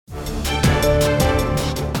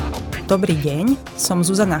Dobrý deň, som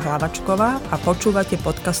Zuzana Hlavačková a počúvate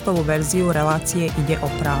podcastovú verziu relácie Ide o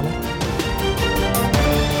právo.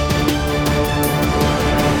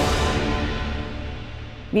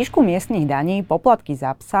 Výšku miestnych daní, poplatky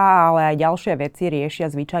za psa, ale aj ďalšie veci riešia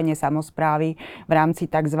zvyčajne samosprávy v rámci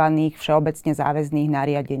takzvaných všeobecne záväzných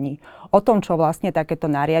nariadení. O tom, čo vlastne takéto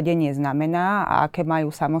nariadenie znamená a aké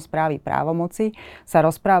majú samosprávy právomoci, sa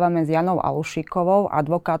rozprávame s Janou Alušíkovou,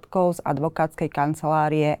 advokátkou z advokátskej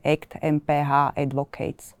kancelárie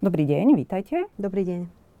MPH.advocates. Dobrý deň, vítajte. Dobrý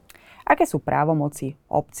deň. Aké sú právomoci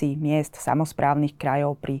obcí, miest, samosprávnych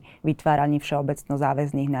krajov pri vytváraní všeobecno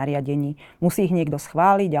záväzných nariadení? Musí ich niekto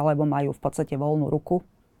schváliť alebo majú v podstate voľnú ruku?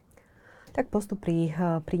 Tak postup pri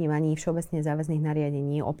prijímaní všeobecne záväzných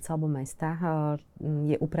nariadení obce alebo mesta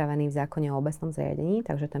je upravený v zákone o obecnom zriadení,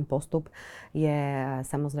 takže ten postup je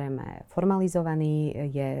samozrejme formalizovaný,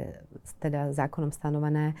 je teda zákonom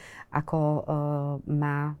stanovené, ako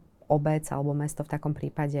má obec alebo mesto v takom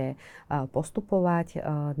prípade postupovať.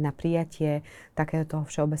 Na prijatie takéhoto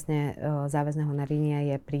všeobecne záväzného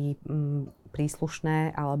nariadenia je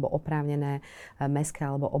príslušné alebo oprávnené mestské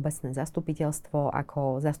alebo obecné zastupiteľstvo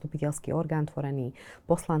ako zastupiteľský orgán tvorený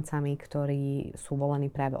poslancami, ktorí sú volení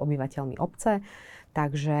práve obyvateľmi obce.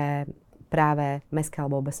 Takže práve mestské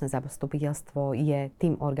alebo obecné zastupiteľstvo je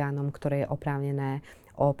tým orgánom, ktoré je oprávnené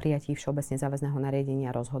o prijatí všeobecne záväzného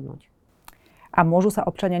nariadenia rozhodnúť. A môžu sa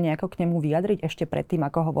občania nejako k nemu vyjadriť ešte predtým,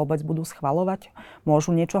 ako ho vôbec budú schvaľovať?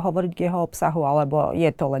 Môžu niečo hovoriť k jeho obsahu, alebo je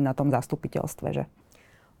to len na tom zastupiteľstve, že?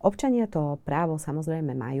 Občania to právo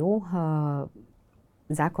samozrejme majú.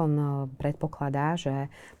 Zákon predpokladá,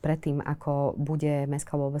 že predtým, ako bude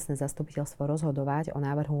mestské alebo obecné zastupiteľstvo rozhodovať o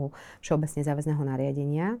návrhu všeobecne záväzného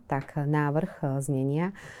nariadenia, tak návrh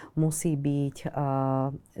znenia musí byť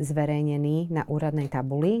zverejnený na úradnej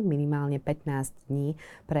tabuli minimálne 15 dní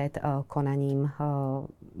pred konaním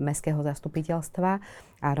mestského zastupiteľstva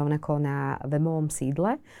a rovnako na webovom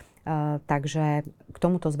sídle. Takže k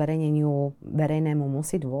tomuto zverejneniu verejnému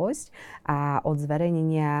musí dôjsť a od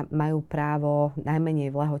zverejnenia majú právo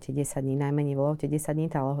najmenej v lehote 10 dní. Najmenej v lehote 10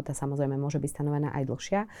 dní, tá lehota samozrejme môže byť stanovená aj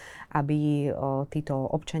dlhšia, aby títo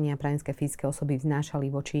občania, právnické fyzické osoby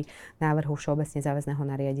vznášali voči návrhu všeobecne záväzného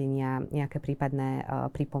nariadenia nejaké prípadné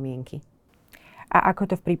pripomienky. A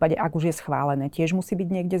ako to v prípade, ak už je schválené, tiež musí byť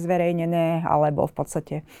niekde zverejnené, alebo v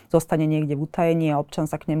podstate zostane niekde v utajení a občan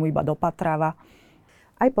sa k nemu iba dopatráva?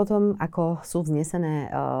 Aj potom, ako sú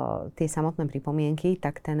vznesené tie samotné pripomienky,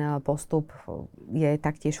 tak ten postup je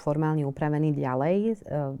taktiež formálne upravený ďalej.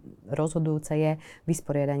 Rozhodujúce je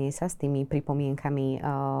vysporiadanie sa s tými pripomienkami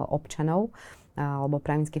občanov alebo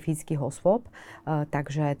právnických fyzických osôb.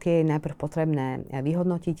 Takže tie je najprv potrebné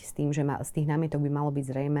vyhodnotiť s tým, že z tých námietok by malo byť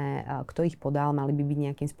zrejmé, kto ich podal, mali by byť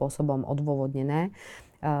nejakým spôsobom odôvodnené.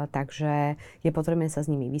 Takže je potrebné sa s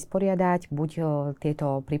nimi vysporiadať. Buď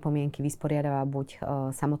tieto pripomienky vysporiadáva buď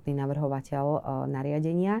samotný navrhovateľ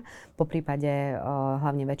nariadenia, poprípade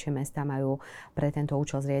hlavne väčšie mestá majú pre tento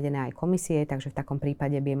účel zriadené aj komisie, takže v takom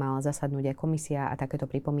prípade by mala zasadnúť aj komisia a takéto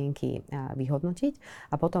pripomienky vyhodnotiť.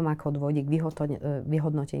 A potom, ako dôjde k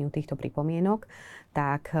vyhodnoteniu týchto pripomienok,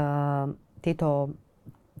 tak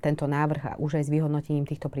tento návrh a už aj s vyhodnotením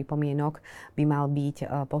týchto pripomienok by mal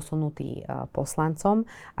byť posunutý poslancom,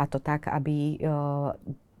 a to tak, aby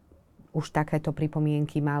už takéto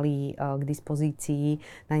pripomienky mali k dispozícii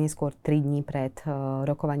najneskôr 3 dní pred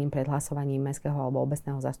rokovaním, pred hlasovaním mestského alebo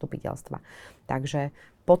obecného zastupiteľstva. Takže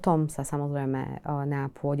potom sa samozrejme na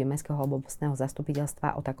pôde mestského alebo obecného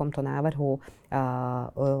zastupiteľstva o takomto návrhu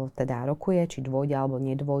teda rokuje, či dôjde alebo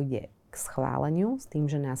nedôjde k schváleniu, s tým,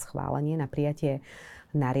 že na schválenie, na prijatie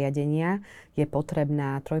nariadenia je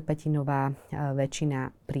potrebná 3/5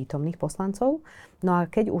 väčšina prítomných poslancov. No a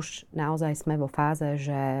keď už naozaj sme vo fáze,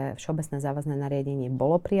 že všeobecné záväzné nariadenie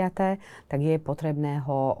bolo prijaté, tak je potrebné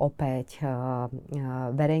ho opäť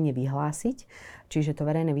verejne vyhlásiť. Čiže to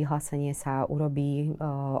verejné vyhlásenie sa urobí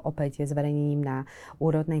opäť zverejnením na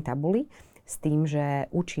úrodnej tabuli s tým,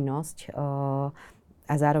 že účinnosť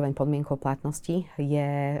a zároveň podmienkou platnosti je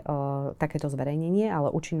takéto zverejnenie,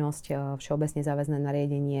 ale účinnosť všeobecne záväzné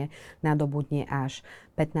nariadenie nadobudne až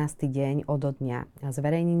 15. deň odo dňa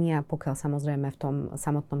zverejnenia, pokiaľ samozrejme v tom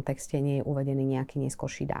samotnom texte nie je uvedený nejaký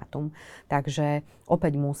neskorší dátum. Takže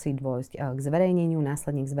opäť musí dôjsť k zverejneniu,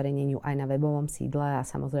 následne k zverejneniu aj na webovom sídle a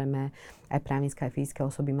samozrejme aj právnické aj fyzické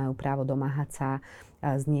osoby majú právo domáhať sa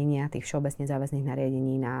znenia tých všeobecne záväzných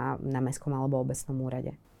nariadení na mestskom alebo obecnom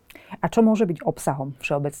úrade. A čo môže byť obsahom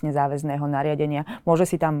všeobecne záväzného nariadenia? Môže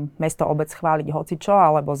si tam mesto, obec schváliť hocičo,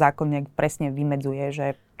 alebo zákon nejak presne vymedzuje,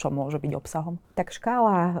 že čo môže byť obsahom? Tak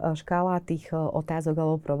škála tých otázok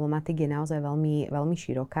alebo problematik je naozaj veľmi, veľmi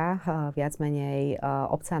široká. Viac menej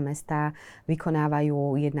obce a mestá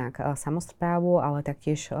vykonávajú jednak samosprávu, ale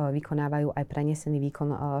taktiež vykonávajú aj prenesený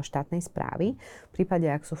výkon štátnej správy. V prípade,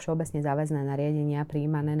 ak sú všeobecne záväzné nariadenia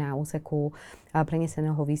prijímané na úseku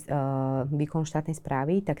preneseného výkonu štátnej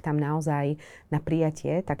správy, tak tam naozaj na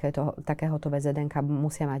prijatie takéhoto VZDNka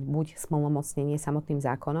musia mať buď splnomocnenie samotným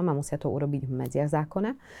zákonom a musia to urobiť v medziach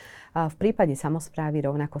zákona. V prípade samosprávy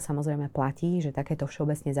rovnako samozrejme platí, že takéto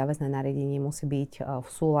všeobecne záväzné nariadenie musí byť v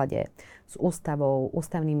súlade s ústavou,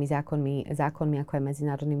 ústavnými zákonmi ako aj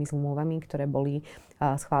medzinárodnými zmluvami, ktoré boli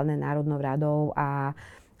schválené Národnou radou a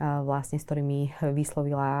vlastne s ktorými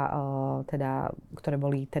vyslovila, ktoré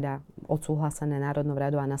boli teda odsúhlasené Národnou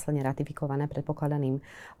radou a následne ratifikované predpokladaným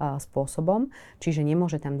spôsobom. Čiže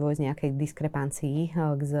nemôže tam dôjsť nejakej diskrepancii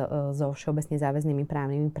so všeobecne záväznými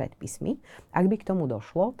právnymi predpismi. Ak by k tomu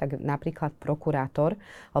došlo, tak napríklad prokurátor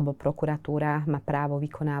alebo prokuratúra má právo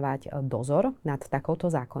vykonávať dozor nad takouto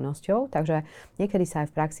zákonnosťou. Takže niekedy sa aj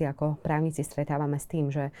v praxi ako právnici stretávame s tým,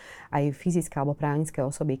 že aj fyzické alebo právnické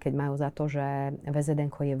osoby, keď majú za to, že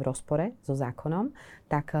VZDNko je v rozpore so zákonom,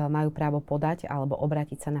 tak majú právo podať alebo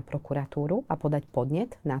obrátiť sa na prokuratúru a podať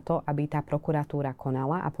podnet na to, aby tá prokuratúra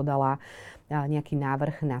konala a podala nejaký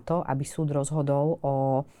návrh na to, aby súd rozhodol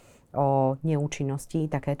o neúčinnosti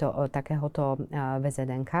takéhoto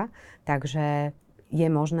VZDNka. Takže je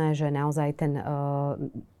možné, že naozaj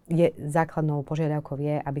základnou požiadavkou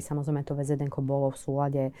je, aby samozrejme to VZDNko bolo v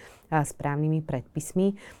súlade s právnymi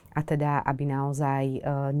predpismi a teda, aby naozaj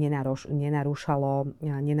nenarúšalo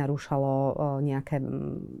nejaké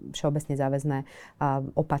všeobecne záväzné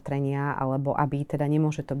opatrenia, alebo aby teda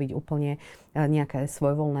nemôže to byť úplne nejaké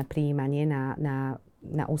svojvoľné prijímanie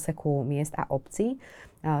na úseku miest a obcí.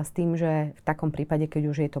 S tým, že v takom prípade, keď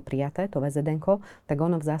už je to prijaté, to VZDNko, tak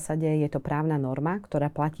ono v zásade je to právna norma,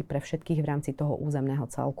 ktorá platí pre všetkých v rámci toho územného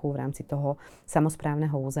celku, v rámci toho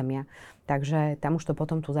samosprávneho územia. Takže tam už to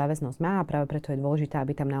potom tú záväznosť má a práve preto je dôležité,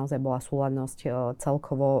 aby tam naozaj bola súladnosť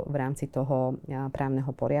celkovo v rámci toho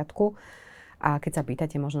právneho poriadku. A keď sa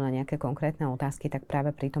pýtate možno na nejaké konkrétne otázky, tak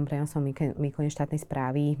práve pri tom prenosom výkone štátnej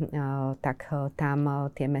správy, tak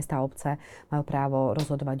tam tie mestá a obce majú právo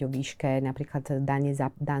rozhodovať o výške, napríklad daň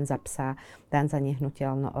za psa, daň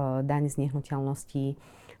z nehnuteľností,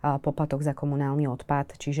 poplatok za komunálny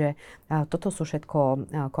odpad. Čiže toto sú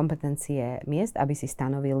všetko kompetencie miest, aby si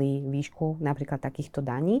stanovili výšku napríklad takýchto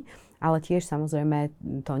daní, ale tiež samozrejme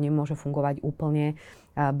to nemôže fungovať úplne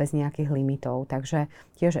bez nejakých limitov. Takže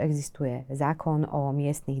tiež existuje zákon o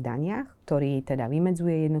miestnych daniach, ktorý teda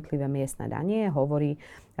vymedzuje jednotlivé miestne dane, hovorí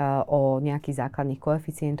o nejakých základných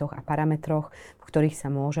koeficientoch a parametroch, v ktorých sa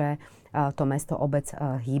môže to mesto, obec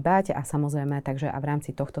hýbať a samozrejme, takže a v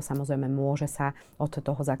rámci tohto samozrejme môže sa od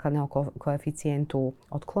toho základného koeficientu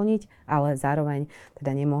odkloniť, ale zároveň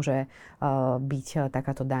teda nemôže byť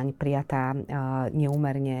takáto daň prijatá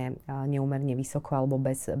neúmerne vysoko alebo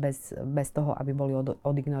bez toho, aby boli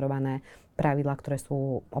odignorované pravidlá, ktoré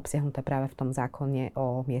sú obsiahnuté práve v tom zákone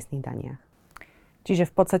o miestnych daniach. Čiže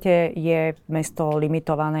v podstate je mesto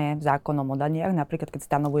limitované zákonom o daniach, napríklad keď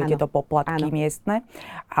stanovuje tieto poplatky miestne,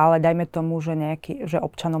 ale dajme tomu, že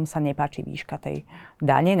občanom sa nepáči výška tej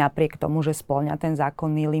dane, napriek tomu, že spĺňa ten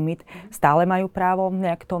zákonný limit, stále majú právo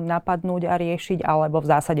nejak to napadnúť a riešiť, alebo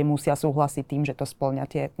v zásade musia súhlasiť tým, že to spĺňa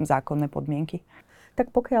tie zákonné podmienky?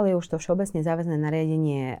 Tak pokiaľ je už to všeobecne záväzné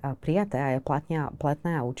nariadenie prijaté a je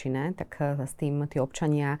platné a účinné, tak s tým tí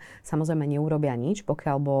občania samozrejme neurobia nič,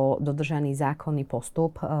 pokiaľ bol dodržaný zákonný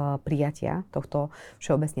postup prijatia tohto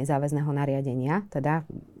všeobecne záväzného nariadenia, teda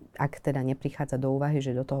ak teda neprichádza do úvahy,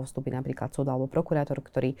 že do toho vstúpi napríklad súd alebo prokurátor,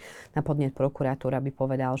 ktorý na podnet prokurátora by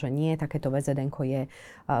povedal, že nie, takéto VZDNko je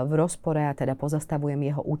v rozpore a teda pozastavujem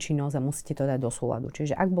jeho účinnosť a musíte to dať do súladu.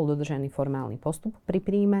 Čiže ak bol dodržaný formálny postup pri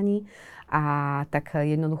prijímaní, tak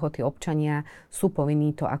jednoducho tí občania sú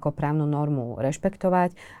povinní to ako právnu normu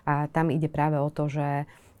rešpektovať a tam ide práve o to, že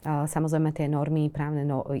samozrejme tie normy,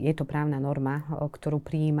 je to právna norma, ktorú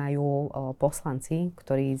prijímajú poslanci,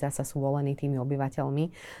 ktorí zasa sú volení tými obyvateľmi.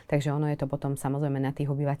 Takže ono je to potom samozrejme na tých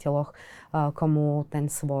obyvateľoch, komu ten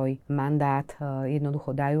svoj mandát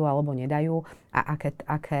jednoducho dajú alebo nedajú a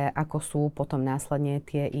ako sú potom následne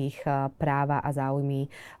tie ich práva a záujmy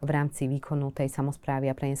v rámci výkonu tej samosprávy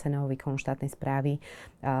a preneseného výkonu štátnej správy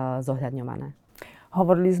zohľadňované.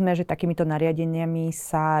 Hovorili sme, že takýmito nariadeniami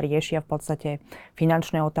sa riešia v podstate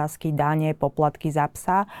finančné otázky, dane, poplatky za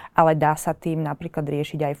psa, ale dá sa tým napríklad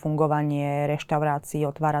riešiť aj fungovanie reštaurácií,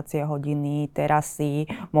 otváracie hodiny, terasy.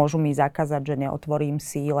 Môžu mi zakázať, že neotvorím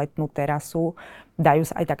si letnú terasu. Dajú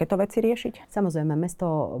sa aj takéto veci riešiť? Samozrejme,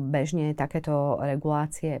 mesto bežne takéto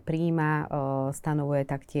regulácie prijíma, stanovuje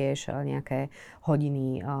taktiež nejaké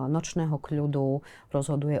hodiny nočného kľudu,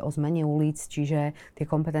 rozhoduje o zmene ulic, čiže tie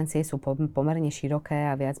kompetencie sú pomerne široké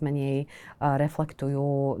a viac menej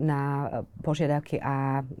reflektujú na požiadavky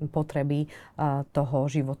a potreby toho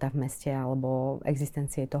života v meste alebo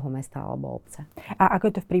existencie toho mesta alebo obce. A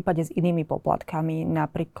ako je to v prípade s inými poplatkami?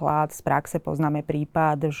 Napríklad z praxe poznáme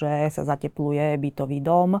prípad, že sa zatepluje bytový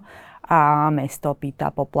dom a mesto pýta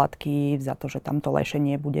poplatky za to, že tamto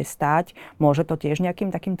lešenie bude stáť. Môže to tiež nejakým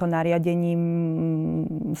takýmto nariadením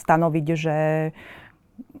stanoviť, že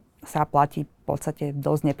sa platí v podstate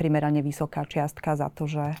dosť neprimerane vysoká čiastka za to,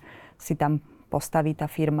 že si tam postaví tá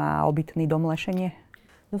firma obytný dom lešenie?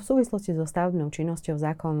 No v súvislosti so stavebnou činnosťou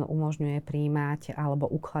zákon umožňuje prijímať alebo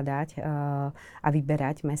ukladať a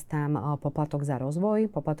vyberať mestám poplatok za rozvoj.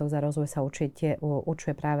 Poplatok za rozvoj sa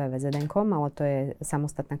určuje práve VZN-kom, ale to je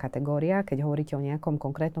samostatná kategória. Keď hovoríte o nejakom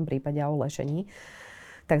konkrétnom prípade o lešení,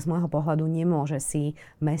 tak z môjho pohľadu nemôže si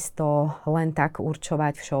mesto len tak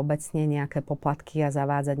určovať všeobecne nejaké poplatky a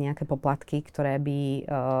zavádzať nejaké poplatky, ktoré by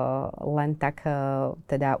len tak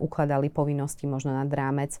teda ukladali povinnosti možno nad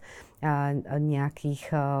rámec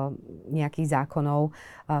nejakých zákonov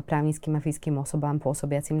právnickým a fyzickým osobám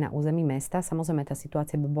pôsobiacim na území mesta. Samozrejme, tá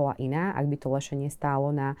situácia by bola iná, ak by to lešenie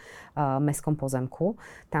stálo na mestskom pozemku.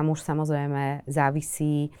 Tam už samozrejme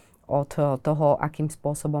závisí od toho, akým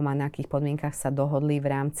spôsobom a na akých podmienkach sa dohodli v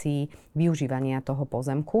rámci využívania toho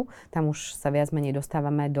pozemku. Tam už sa viac menej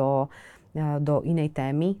dostávame do inej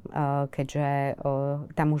témy, keďže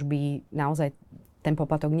tam už by naozaj ten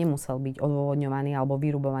poplatok nemusel byť odôvodňovaný alebo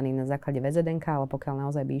vyrubovaný na základe VZN, ale pokiaľ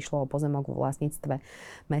naozaj by išlo o pozemok vo vlastníctve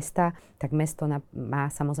mesta, tak mesto má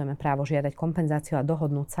samozrejme právo žiadať kompenzáciu a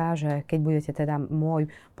dohodnúť sa, že keď budete teda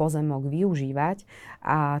môj pozemok využívať,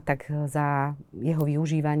 tak za jeho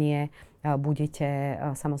využívanie budete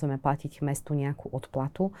samozrejme platiť mestu nejakú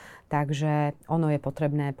odplatu. Takže ono je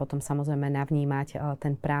potrebné potom samozrejme navnímať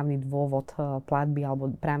ten právny dôvod platby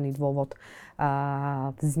alebo právny dôvod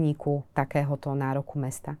vzniku takéhoto nároku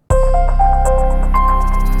mesta.